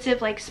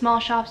expensive, like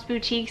small shops,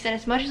 boutiques, and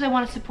as much as I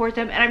want to support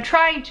them, and I'm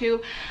trying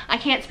to, I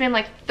can't spend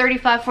like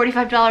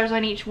 $35-$45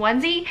 on each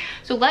onesie.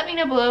 So let me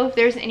know below if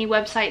there's any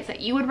websites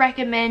that you would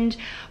recommend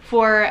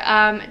for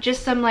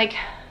just some like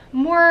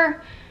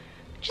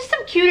just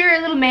some cuter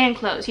little man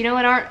clothes, you know,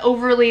 that aren't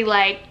overly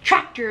like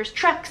tractors,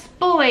 trucks,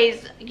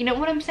 boys, you know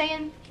what I'm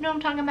saying? You know what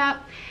I'm talking about?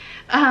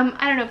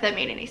 I don't know if that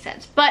made any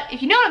sense, but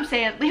if you know what I'm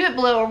saying, leave it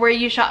below, or where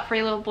you shop for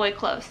your little boy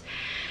clothes.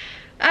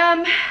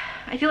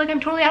 I feel like I'm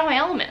totally out of my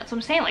element. That's what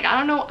I'm saying. Like, I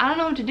don't know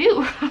what to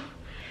do.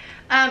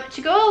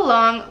 To go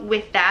along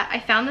with that, I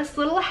found this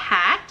little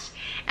hat,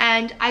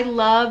 and I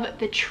love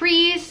the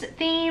trees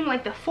theme,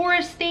 like the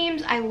forest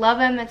themes. I love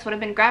them. That's what I've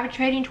been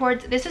gravitating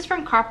towards. This is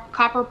from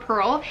Copper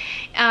Pearl,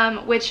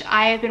 which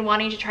I have been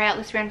wanting to try out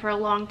this brand for a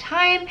long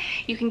time.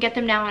 You can get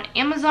them now on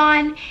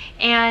Amazon,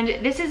 and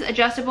this is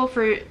adjustable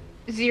for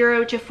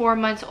 0 to 4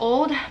 months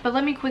old. But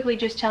let me quickly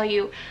just tell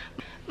you,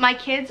 my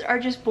kids are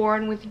just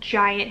born with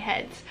giant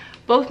heads.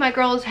 Both my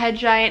girls had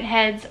giant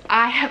heads.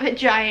 I have a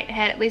giant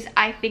head. At least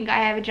I think I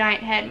have a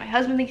giant head. My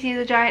husband thinks he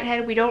has a giant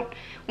head. When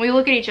we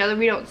look at each other,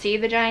 we don't see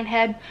the giant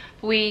head.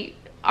 We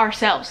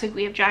ourselves think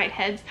we have giant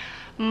heads.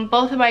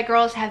 Both of my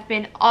girls have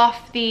been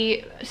off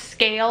the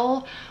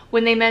scale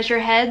when they measure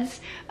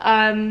heads.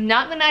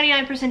 Not the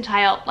 99th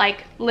percentile,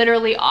 like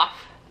literally off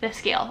the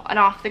scale and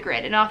off the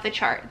grid and off the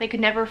chart. They could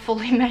never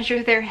fully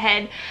measure their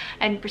head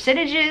and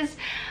percentages.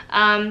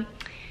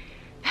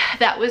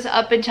 That was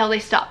up until they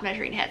stopped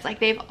measuring heads. Like,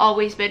 they've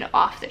always been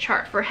off the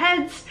chart for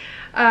heads.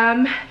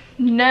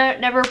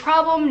 Never a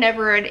problem,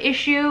 never an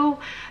issue.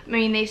 I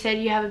mean, they said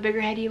you have a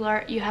bigger head,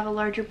 you have a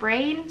larger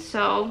brain,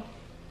 so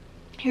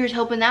here's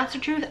hoping that's the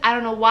truth. I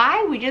don't know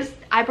why.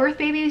 I birth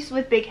babies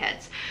with big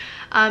heads.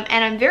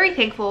 And I'm very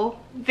thankful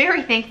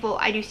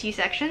I do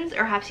C-sections,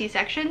 or have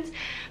C-sections,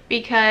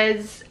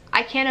 because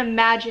I can't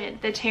imagine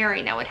the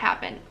tearing that would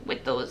happen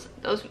with those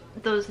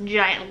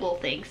giant little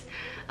things.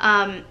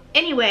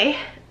 Anyway,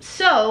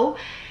 so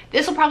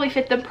this will probably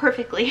fit them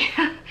perfectly.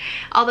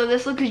 Although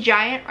this looks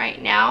giant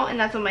right now, and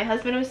that's what my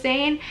husband was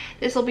saying,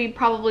 this will be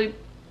probably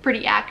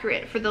pretty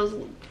accurate for those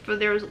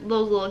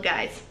little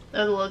guys, or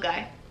the little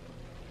guy.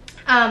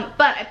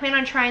 But I plan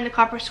on trying the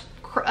Copper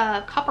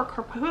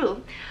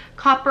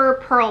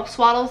Pearl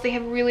swaddles. They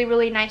have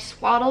really nice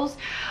swaddles.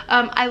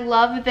 I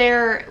love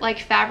their like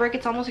fabric.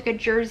 It's almost like a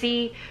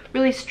jersey,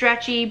 really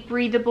stretchy,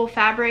 breathable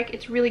fabric.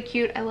 It's really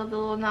cute. I love the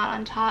little knot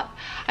on top.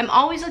 I'm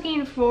always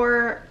looking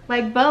for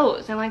like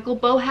bows and like little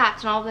bow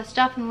hats and all this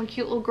stuff, and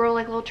cute little girl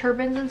like little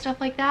turbans and stuff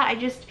like that.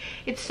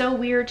 It's so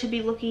weird to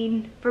be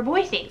looking for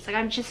boy things. Like,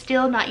 I'm just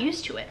still not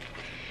used to it.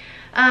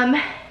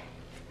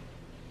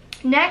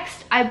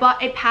 Next, I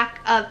bought a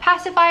pack of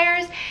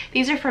pacifiers.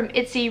 These are from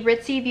Itsy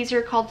Ritsy. These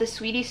are called the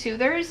Sweetie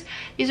Soothers.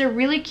 These are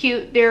really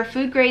cute. They're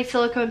food grade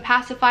silicone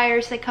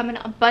pacifiers. They come in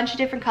a bunch of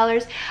different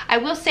colors. I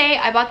will say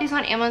I bought these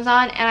on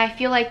Amazon, and I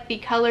feel like the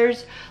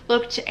colors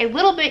looked a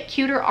little bit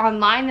cuter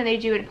online than they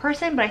do in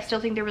person, but I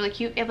still think they're really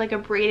cute. They have like a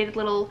braided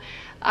little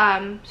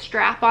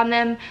strap on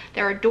them.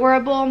 They're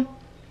adorable.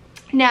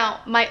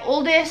 Now, my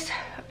oldest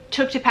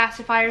took to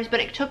pacifiers, but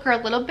it took her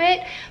a little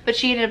bit, but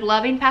she ended up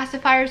loving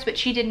pacifiers, but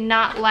she did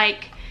not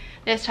like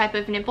this type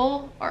of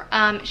nipple, or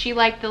she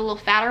liked the little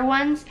fatter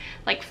ones,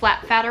 like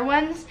flat fatter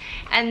ones.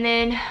 And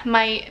then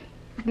my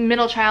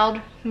middle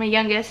child, my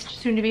youngest,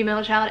 soon to be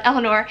middle child,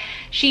 Eleanor,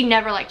 she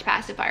never liked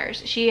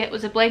pacifiers. She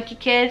was a blanket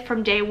kid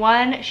from day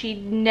one. She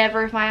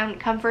never found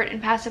comfort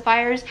in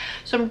pacifiers.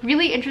 So I'm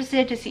really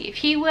interested to see if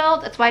he will.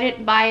 That's why I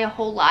didn't buy a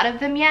whole lot of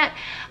them yet.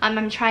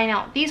 I'm trying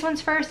out these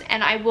ones first,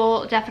 and I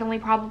will definitely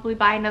probably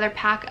buy another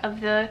pack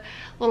of the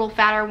little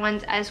fatter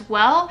ones as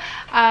well.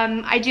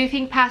 I do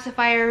think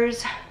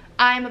pacifiers,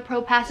 I'm a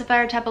pro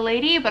pacifier type of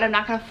lady, but I'm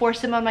not going to force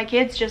them on my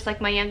kids, just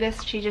like my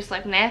youngest. She just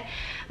like, meh.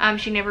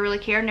 She never really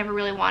cared, never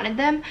really wanted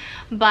them.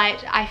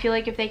 But I feel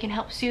like if they can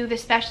help soothe,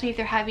 especially if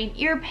they're having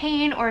ear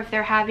pain or if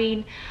they're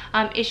having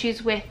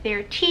issues with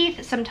their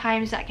teeth,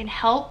 sometimes that can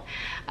help.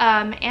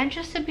 And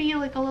just to be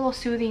like a little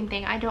soothing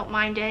thing, I don't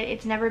mind it.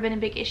 It's never been a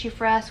big issue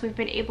for us. We've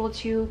been able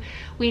to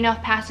wean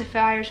off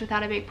pacifiers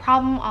without a big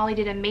problem. Ollie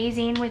did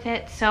amazing with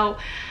it. So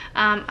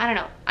I don't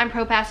know. I'm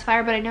pro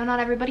pacifier, but I know not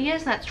everybody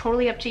is. And that's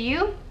totally up to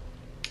you.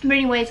 But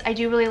anyways, I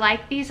do really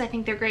like these. I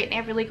think they're great and they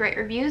have really great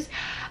reviews.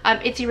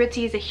 Itsy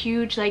Ritzy is a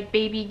huge like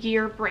baby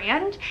gear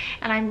brand,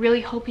 and I'm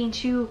really hoping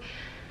to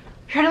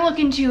try to look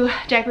into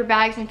diaper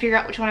bags and figure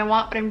out which one I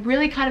want. But I'm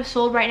really kind of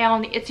sold right now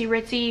on the Itsy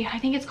Ritzy. I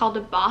think it's called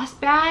a Boss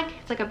bag.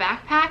 It's like a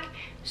backpack.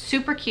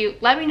 Super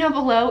cute. Let me know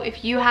below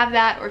if you have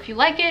that, or if you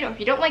like it, or if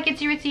you don't like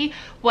Itsy Ritzy,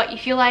 what you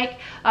feel like,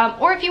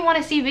 or if you want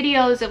to see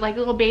videos of like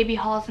little baby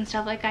hauls and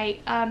stuff like I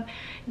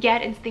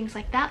get and things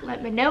like that.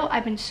 Let me know.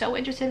 I've been so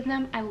interested in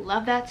them. I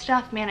love that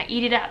stuff, man. I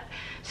eat it up.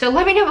 So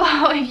let me know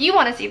below if you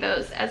want to see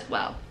those as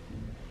well.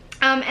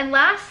 And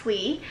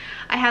lastly,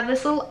 I have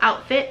this little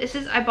outfit. This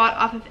is, I bought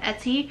off of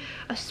Etsy,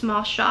 a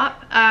small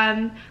shop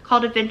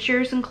called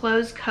Adventures in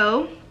Clothes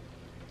Co.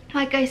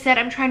 Like I said,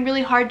 I'm trying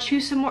really hard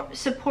to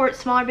support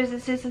smaller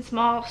businesses and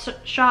small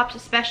shops,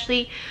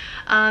 especially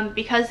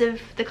because of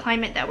the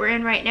climate that we're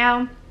in right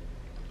now.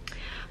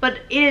 But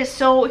it is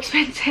so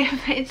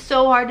expensive. It's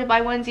so hard to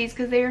buy onesies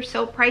because they are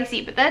so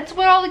pricey. But that's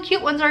what all the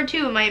cute ones are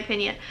too, in my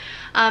opinion.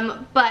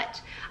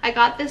 But I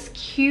got this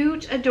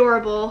cute,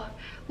 adorable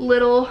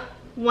little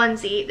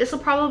onesie. This will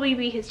probably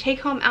be his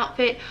take-home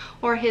outfit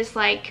or his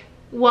like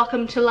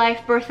welcome to life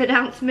birth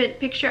announcement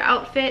picture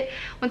outfit.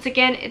 Once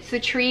again, it's the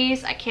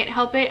trees. I can't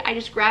help it. I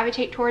just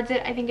gravitate towards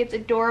it. I think it's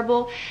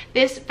adorable.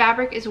 This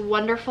fabric is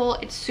wonderful.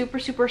 It's super,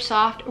 super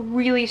soft,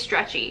 really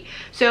stretchy.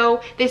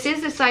 So this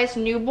is the size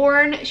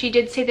newborn. She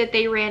did say that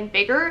they ran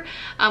bigger,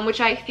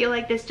 which I feel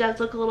like this does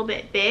look a little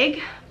bit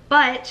big,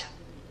 but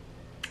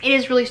it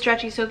is really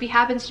stretchy. So if he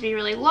happens to be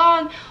really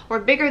long or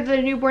bigger than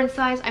a newborn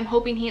size, I'm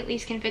hoping he at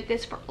least can fit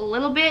this for a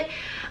little bit.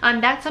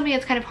 That's something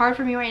that's kind of hard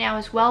for me right now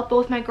as well.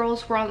 Both my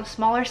girls were on the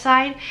smaller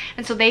side,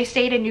 and so they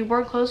stayed in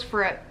newborn clothes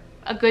for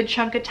a good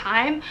chunk of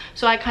time.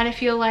 So I kind of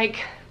feel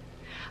like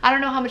I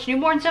don't know how much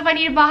newborn stuff I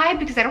need to buy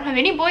because I don't have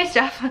any boy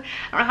stuff. I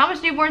don't know how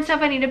much newborn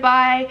stuff I need to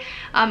buy.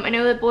 I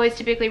know that boys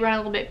typically run a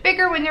little bit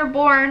bigger when they're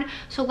born.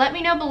 So let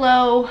me know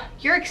below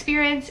your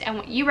experience and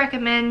what you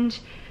recommend,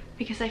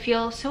 because I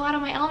feel so out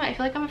of my element. I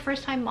feel like I'm a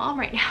first-time mom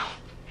right now.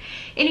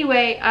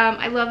 Anyway,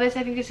 I love this.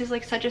 I think this is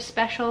like such a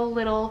special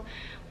little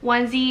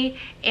onesie.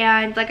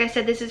 And like I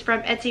said, this is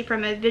from Etsy,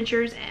 from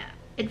Adventures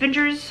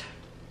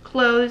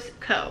Clothes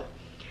Co.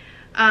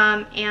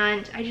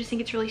 And I just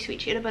think it's really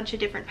sweet. She had a bunch of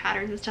different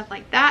patterns and stuff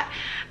like that.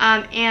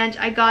 And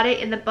I got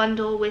it in the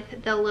bundle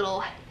with the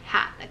little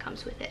hat that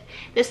comes with it.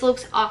 This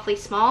looks awfully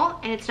small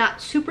and it's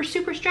not super,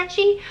 super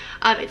stretchy.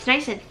 It's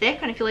nice and thick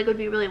and I feel like it would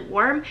be really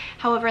warm.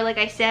 However, like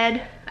I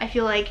said, I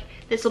feel like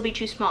this will be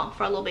too small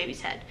for a little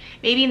baby's head.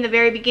 Maybe in the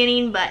very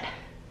beginning, but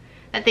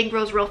that thing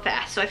grows real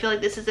fast. So I feel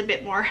like this is a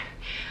bit more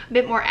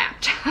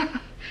apt.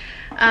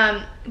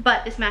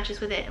 But this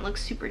matches with it and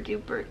looks super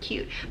duper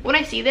cute. When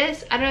I see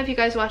this, I don't know if you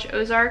guys watch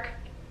Ozark,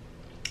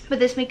 but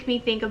this makes me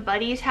think of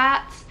Buddy's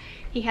hats.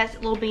 He has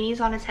little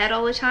beanies on his head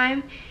all the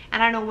time.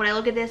 And I don't know, when I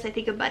look at this, I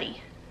think of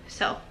Buddy.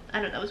 So, I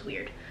don't know, that was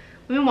weird.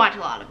 We've been watching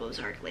a lot of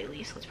Ozark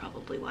lately, so that's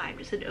probably why I'm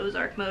just in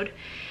Ozark mode.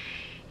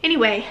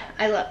 Anyway,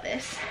 I love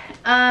this.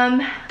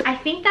 I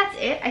think that's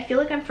it. I feel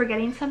like I'm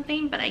forgetting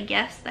something, but I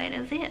guess that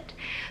is it.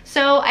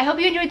 So I hope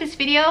you enjoyed this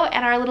video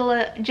and our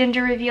little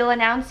gender reveal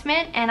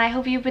announcement, and I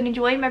hope you've been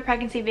enjoying my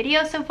pregnancy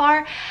video so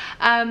far.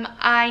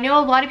 I know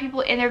a lot of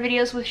people in their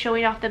videos with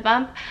showing off the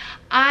bump.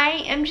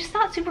 I am just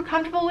not super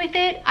comfortable with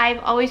it. I've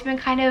always been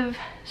kind of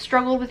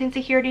struggled with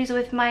insecurities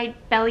with my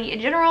belly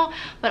in general,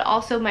 but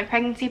also my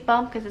pregnancy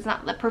bump, because it's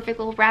not the perfect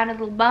little rounded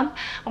little bump.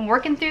 I'm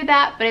working through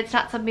that, but it's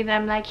not something that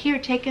I'm like, here,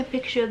 take a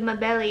picture of my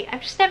belly.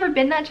 I've just never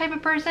been that type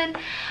of person.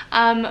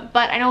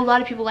 But I know a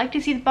lot of people like to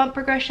see the bump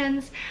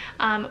progressions,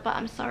 but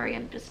I'm sorry,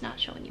 I'm just not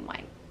showing you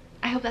mine.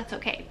 I hope that's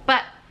okay.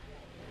 But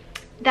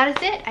that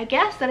is it, I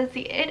guess. That is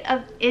the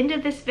end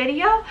of this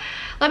video.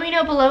 Let me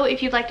know below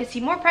if you'd like to see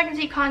more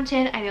pregnancy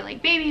content, either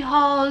like baby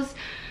hauls,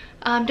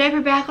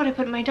 diaper bag, what I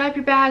put in my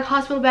diaper bag,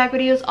 hospital bag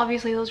videos.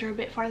 Obviously those are a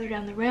bit farther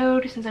down the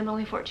road since I'm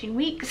only 14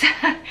 weeks.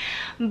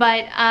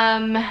 But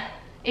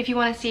if you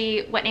want to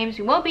see what names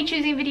we won't be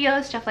choosing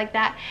videos, stuff like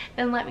that,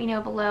 then let me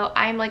know below.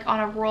 I'm like on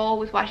a roll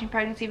with watching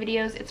pregnancy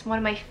videos. It's one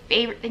of my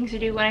favorite things to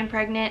do when I'm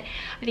pregnant.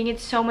 I think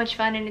it's so much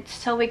fun and it's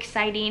so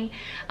exciting,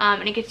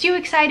 and it gets you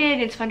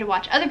excited. It's fun to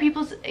watch other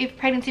people's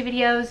pregnancy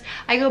videos.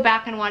 I go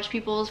back and watch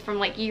people's from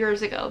like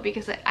years ago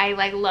because I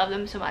like love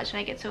them so much and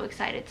I get so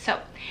excited. So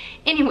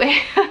anyway,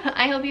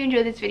 I hope you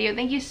enjoyed this video.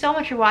 Thank you so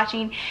much for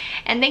watching,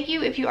 and thank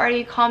you if you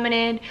already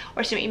commented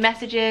or sent me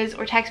messages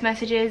or text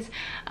messages,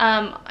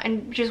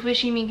 and just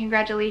wishing me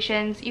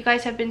congratulations. You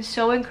guys have been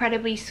so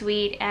incredibly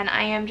sweet, and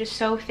I am just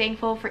so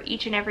thankful for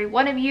each and every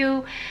one of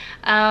you.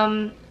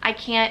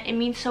 It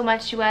means so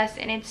much to us,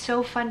 and it's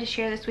so fun to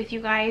share this with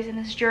you guys in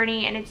this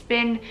journey, and it's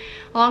been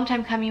a long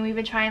time coming. We've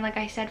been trying, like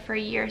I said, for a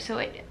year.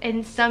 So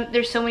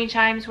there's so many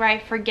times where I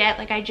forget,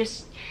 like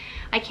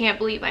I can't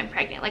believe I'm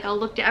pregnant. Like I'll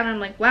look down and I'm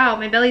like, wow,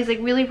 my belly's like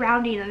really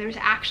rounding and there's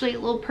actually a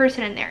little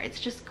person in there. It's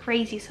just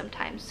crazy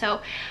sometimes. So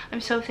I'm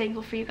so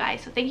thankful for you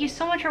guys. So thank you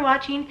so much for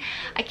watching.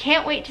 I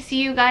can't wait to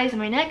see you guys in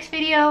my next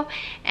video,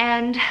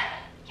 and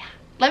yeah,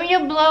 let me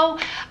know below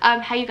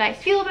how you guys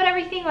feel about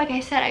everything. Like I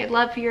said, I'd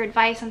love for your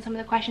advice on some of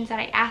the questions that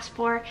I asked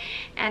for,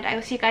 and I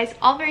will see you guys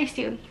all very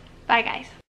soon. Bye guys.